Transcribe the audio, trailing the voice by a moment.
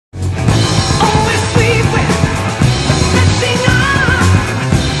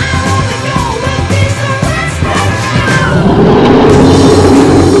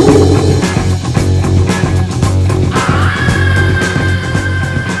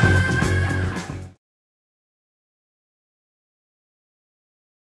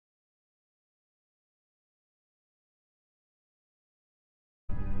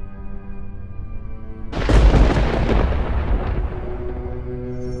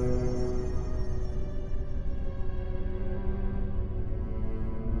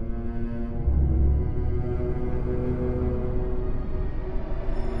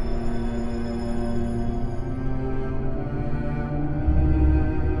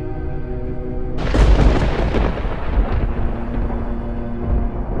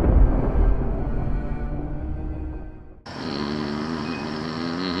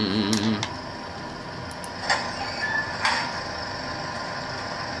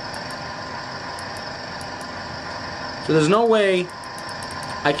So there's no way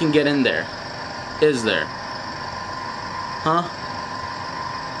I can get in there. Is there? Huh?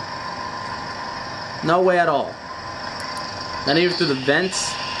 No way at all. Not even through the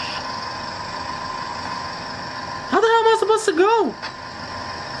vents. How the hell am I supposed to go?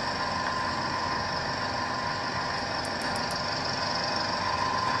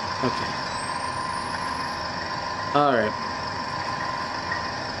 Okay. Alright.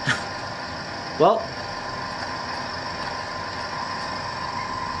 Well.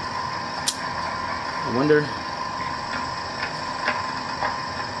 I wonder.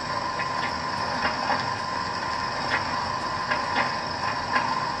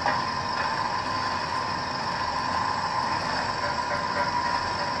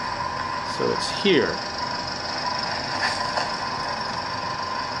 So it's here.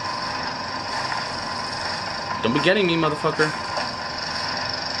 Don't be getting me, motherfucker.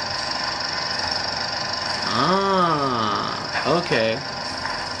 Ah, okay.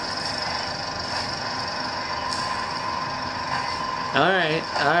 Alright,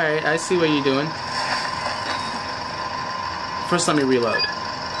 I see what you're doing. First, let me reload.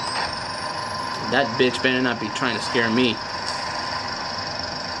 That bitch better not be trying to scare me.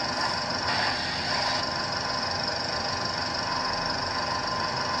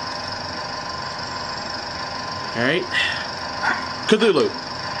 Alright. Cthulhu.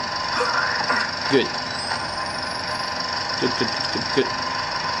 Good. Good.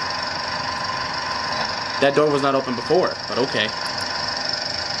 That door was not open before, but okay.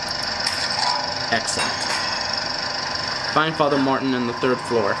 Excellent. Find Father Martin on the 3rd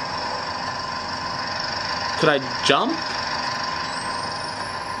floor. Could I jump?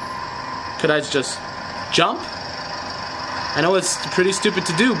 Could I just jump? I know it's pretty stupid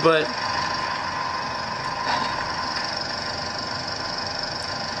to do, but...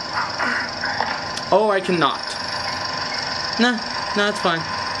 Oh, I cannot. Nah, it's fine.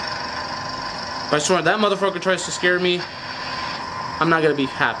 But I swear, that motherfucker tries to scare me, I'm not gonna be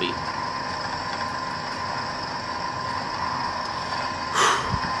happy.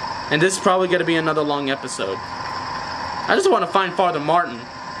 And this is probably gonna be another long episode. I just want to find Father Martin.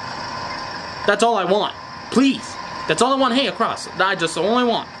 That's all I want. Please. That's all I want. Hey, across. I just only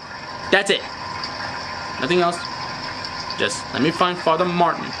want. That's it. Nothing else. Just let me find Father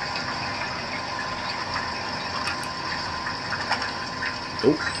Martin.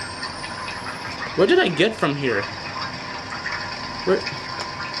 Oh. What did I get from here? Where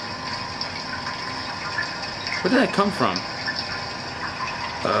did I come from?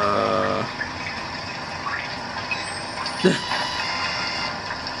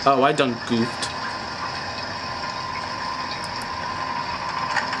 Oh, I done goofed.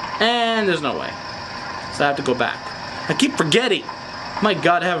 And there's no way. So I have to go back. I keep forgetting. My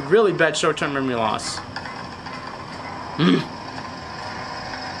God, I have really bad short-term memory loss.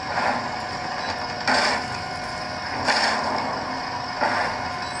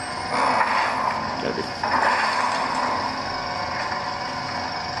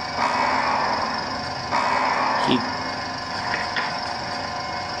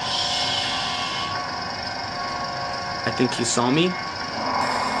 I think he saw me.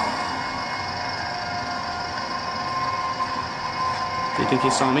 Do you think he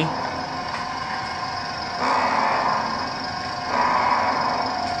saw me?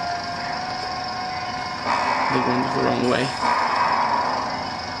 They went the wrong way.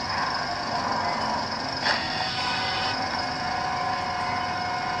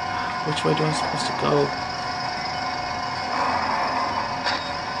 Which way do I supposed to go?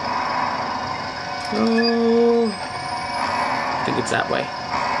 Oh, I think it's that way.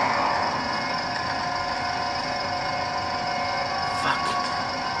 Fuck.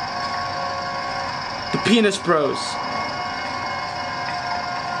 The Penis Bros.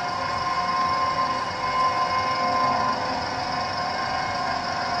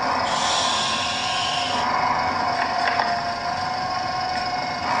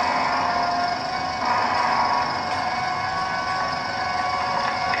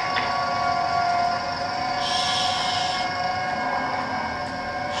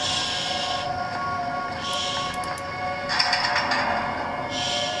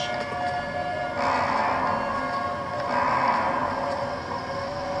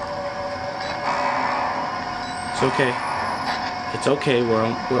 It's okay. It's okay.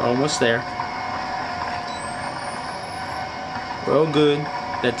 We're almost there. We're all good.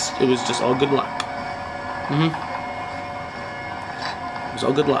 It was just all good luck. It was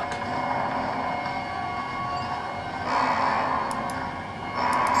all good luck.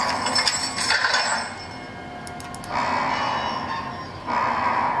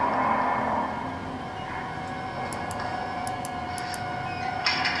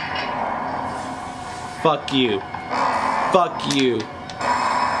 Fuck you. Fuck you.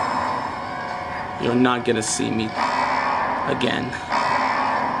 You're not gonna see me again.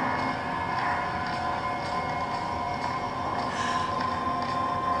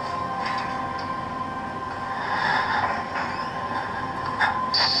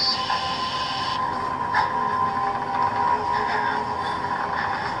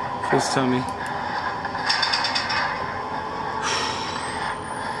 Please tell me.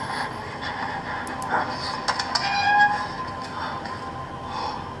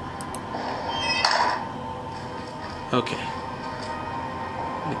 Okay.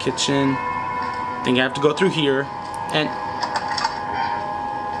 The kitchen. I think I have to go through here. And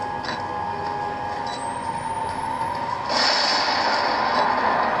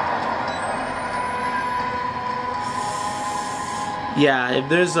yeah, if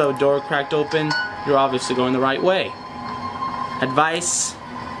there's a door cracked open, you're obviously going the right way. Advice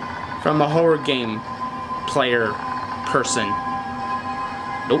from a horror game player person.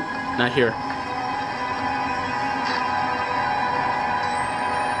 Nope, not here.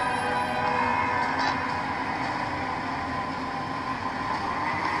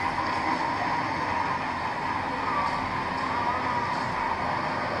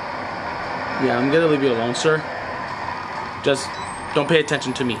 Yeah, I'm gonna leave you alone, sir. Just don't pay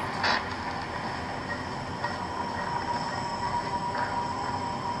attention to me.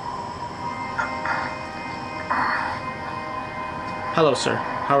 Hello, sir.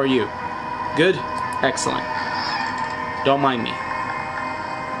 How are you? Good? Excellent. Don't mind me.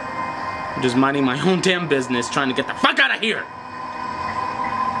 I'm just minding my own damn business, trying to get the fuck out of here!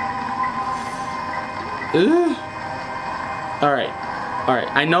 Alright. Alright.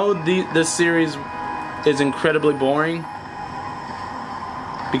 I know this series is incredibly boring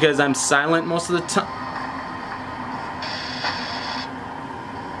because I'm silent most of the time.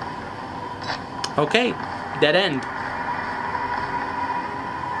 Okay. Dead end.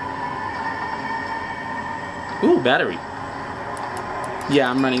 Ooh, battery.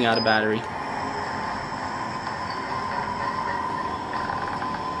 Yeah, I'm running out of battery.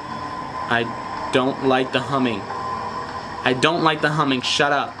 I don't like the humming. I don't like the humming.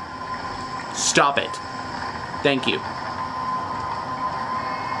 Shut up. Stop it. Thank you.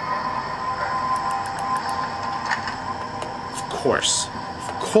 Of course.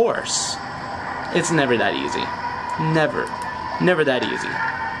 Of course. It's never that easy. Never. Never that easy.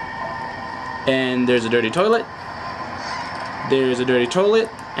 And there's a dirty toilet. There's a dirty toilet.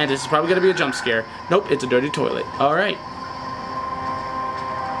 And this is probably going to be a jump scare. Nope, it's a dirty toilet. Alright.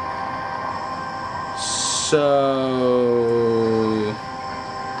 So...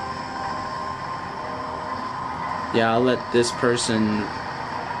 yeah, I'll let this person...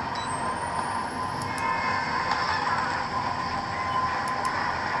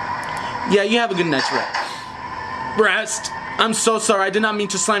 yeah, you have a good night's rest. I'm so sorry. I did not mean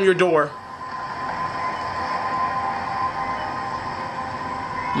to slam your door.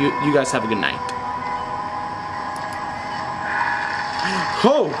 You guys have a good night.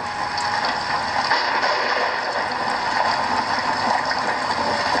 Oh!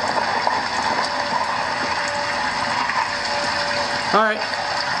 Alright.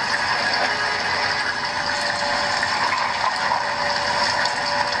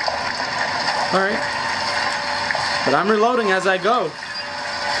 Alright. But I'm reloading as I go.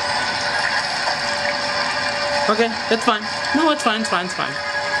 Okay, that's fine. No, it's fine, it's fine, it's fine.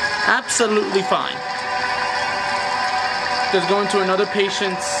 Absolutely fine. Just going to another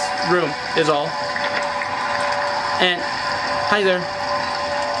patient's room is all. And, hi there.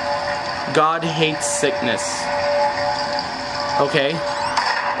 God hates sickness. Okay?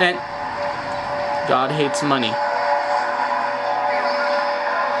 And, God hates money.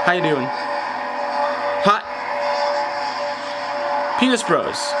 How you doing? Hot. Penis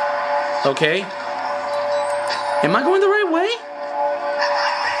Bros. Okay? Am I going the right way?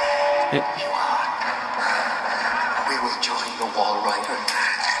 You are. We will join the Wall Rider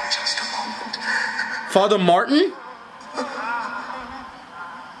in just a moment. Father Martin?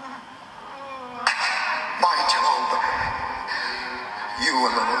 My Job, you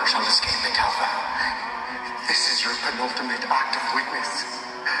alone shall escape it, Alpha. This is your penultimate act of weakness.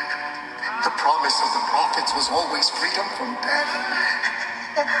 The promise of the prophets was always freedom from death.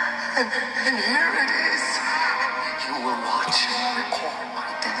 And here it is. You will watch and record my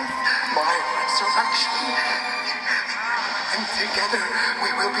death, my resurrection. And together we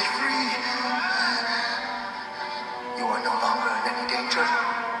will be free. You are no longer in any danger.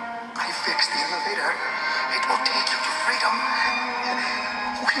 I fixed the elevator. It will take you to freedom.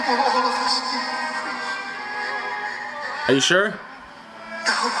 We will all of us be free. Are you sure?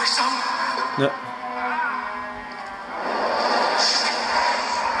 Now, my son. No.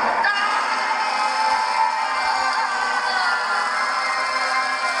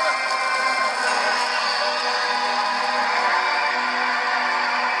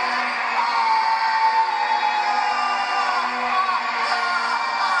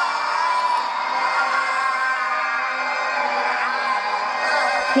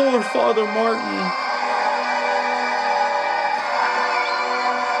 Poor Father Martin.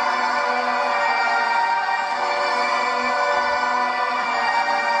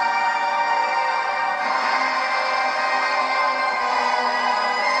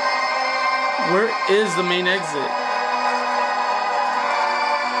 Where is the main exit?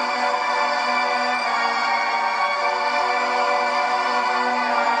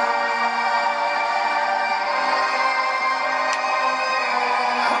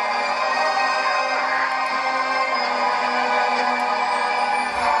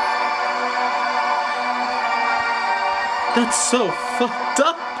 That's so fucked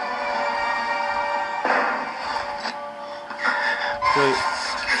up. Wait.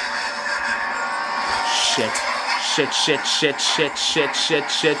 Shit.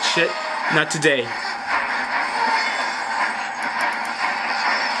 Not today.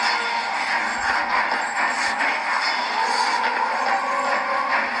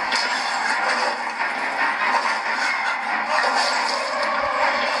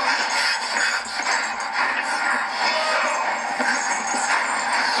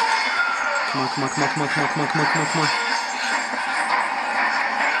 Come on.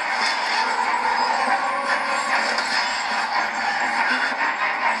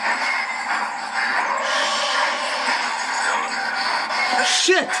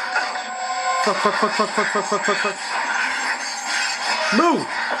 Shit! Fuck. Move!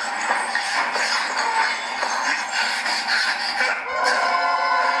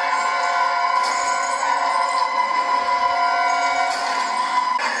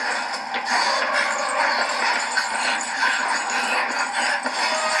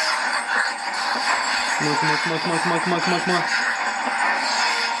 Come on.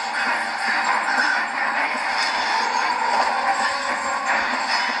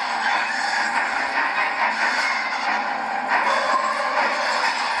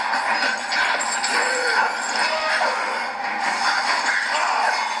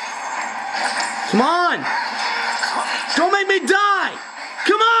 Come on! Don't make me die!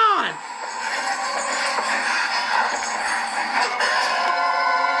 Come on!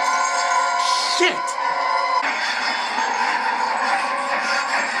 Shit!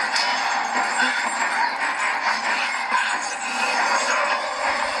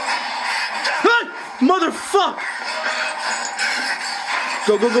 Motherfuck!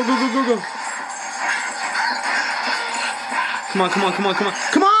 Go.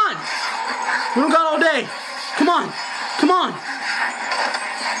 Come on! We don't got all day. Come on.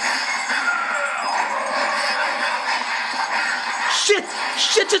 Shit.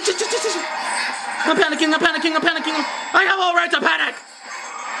 I'm panicking. I have all right to panic.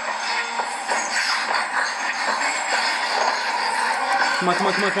 Come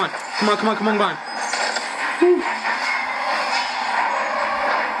on. Whew.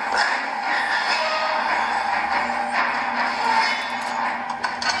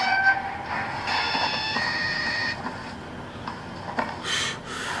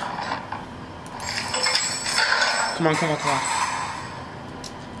 Come on.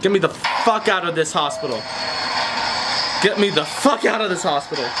 Get me the fuck out of this hospital.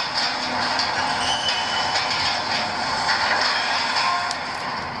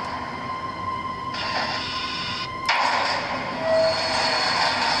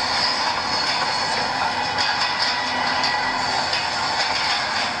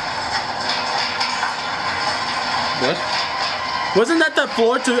 What? Wasn't that the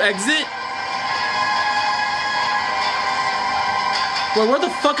floor to exit? Well, where the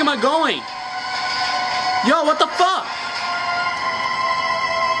fuck am I going? Yo, what the fuck?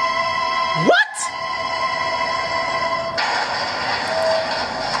 What?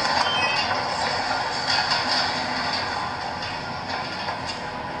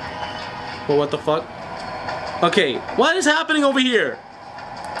 Well, what the fuck? Okay, what is happening over here?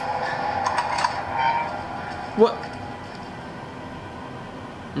 What?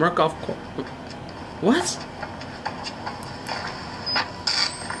 Murkoff. What?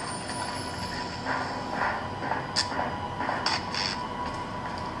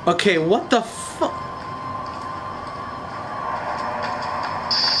 Okay, what the fuck?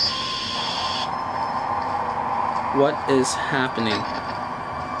 What is happening?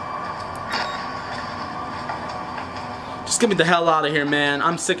 Just get me the hell out of here, man.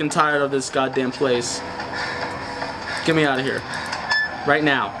 I'm sick and tired of this goddamn place. Get me out of here. Right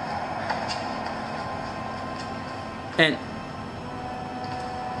now. And...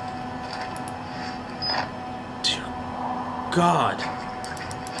 dear God.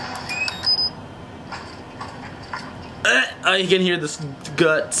 I can hear this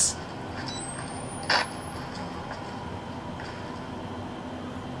guts.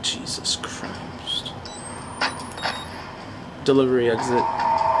 Jesus Christ. Delivery exit.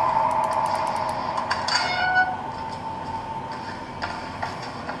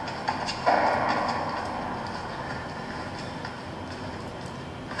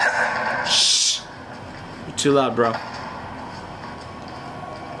 Shh! You're too loud, bro.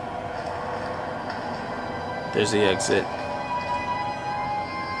 There's the exit.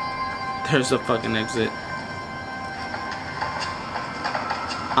 There's the fucking exit.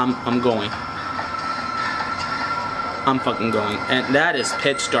 I'm going. I'm fucking going. And that is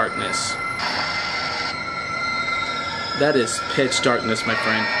pitch darkness. That is pitch darkness, my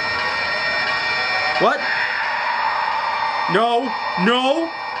friend. What? No!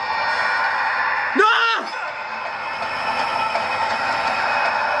 No! No!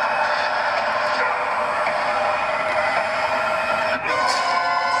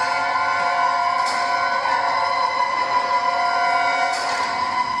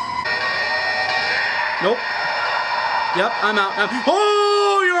 Nope. Yep, I'm out.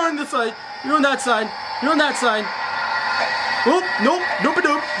 Oh, you're on the side. You're on that side. You're on that side. Oop, nope, nope,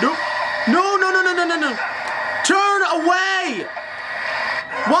 nope, nope. No, no, no, no, no, no, no. Turn away.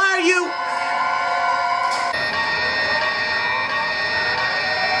 Why are you?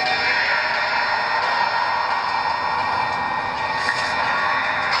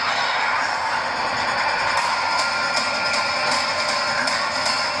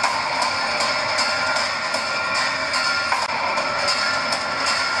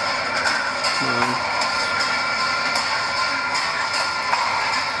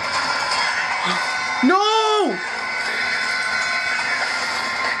 No!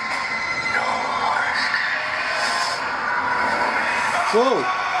 Whoa!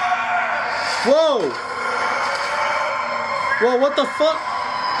 Whoa! Whoa, what the fuck?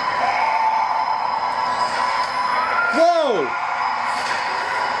 Whoa!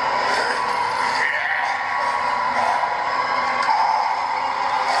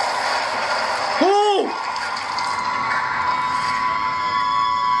 Oh!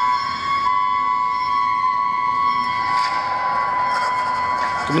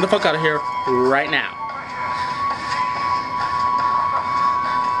 Get me the fuck out of here right now.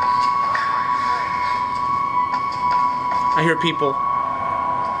 I hear people. I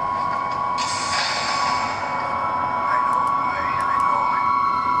know.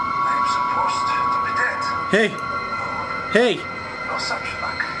 I'm supposed to be dead. Hey! Hey! No such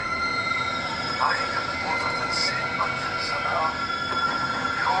luck. I am older than sin, but somehow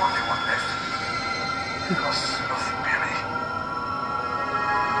the only one left. Because of Billy.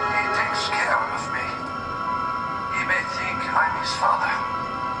 He takes care of me. He may think I'm his father.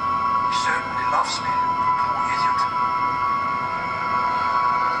 He certainly loves me, poor idiot.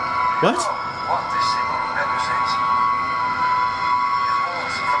 What? What this single never says. His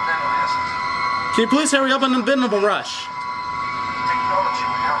words from never hasn't. Can you please hurry up in a bit of a rush? Technology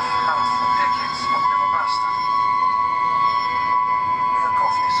we have had for decades but never mastered.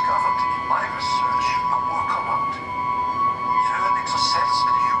 Murkoff discovered in my research a workaround. Turning the cells in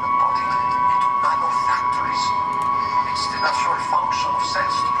the human body into nanofactories. It's the natural function of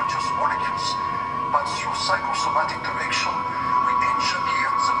cells to produce molecules, but through psychosomatic direction, we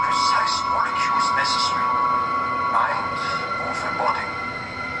engineered the precise molecules necessary. Mind over body.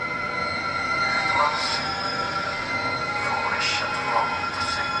 It was foolish and wrong to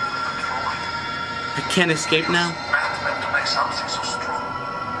say we could control it. I can't escape now. Madman to make something so strong.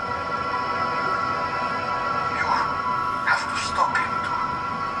 You have to stop him to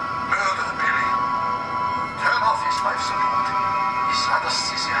murder Billy. Turn off his life support, his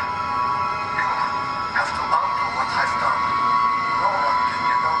anesthesia. You have to undo what I've done. No one can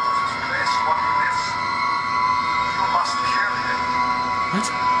get out of this place while he lives. You must kill him. What?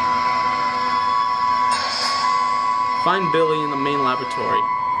 Find Billy in the main laboratory.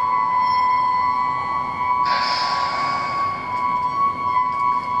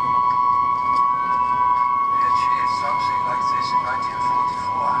 They achieved something like this in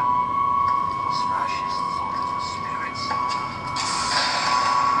 1944. Those fascists thought it was spirits.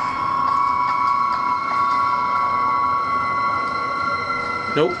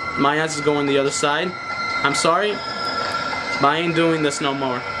 Nope, my ass is going the other side. I'm sorry, but I ain't doing this no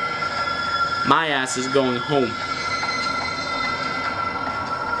more. My ass is going home.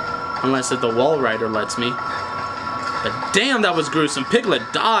 Unless if the wall rider lets me. But damn, that was gruesome.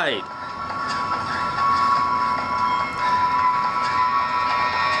 Piglet died.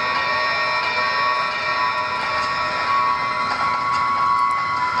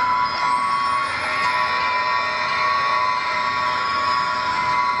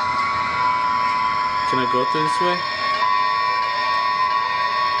 Can I go through this way?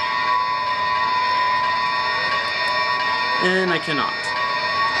 And I cannot.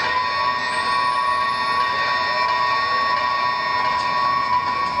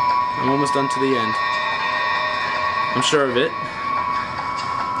 I'm almost done to the end. I'm sure of it.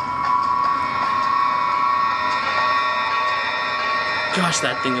 Gosh,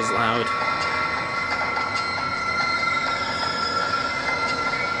 that thing is loud.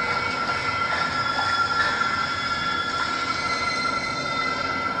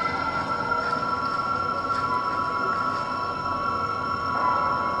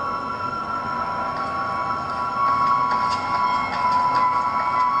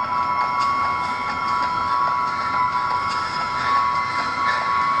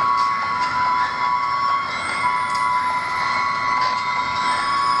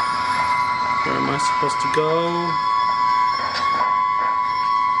 Where am I supposed to go?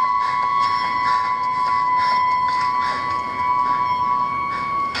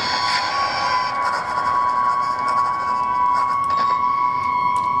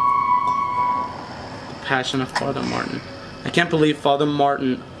 The Passion of Father Martin. I can't believe Father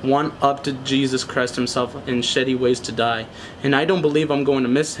Martin one-upped Jesus Christ himself in shitty ways to die. And I don't believe I'm going to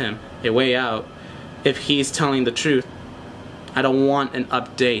miss him a way out if he's telling the truth. I don't want an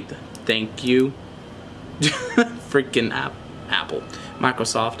update. Thank you. Freaking Apple.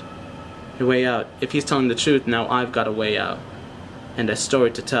 Microsoft. A way out. If he's telling the truth, now I've got a way out. And a story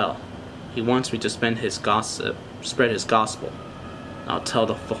to tell. He wants me to spread his gospel. I'll tell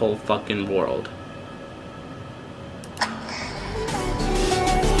the whole fucking world.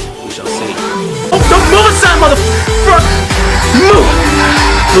 We shall see. Oh, don't move aside, motherfucker! Move!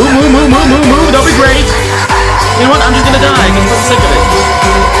 Move. That'll be great. You know what? I'm just gonna die. I'm so sick of it.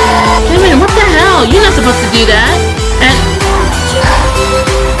 Wait a minute, what the hell? You're not supposed to do that. And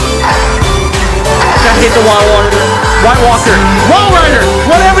I hate the White Walker, Wall Rider,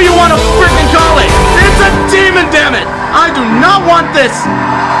 whatever you want to freaking call it. It's a demon, damn it! I do not want this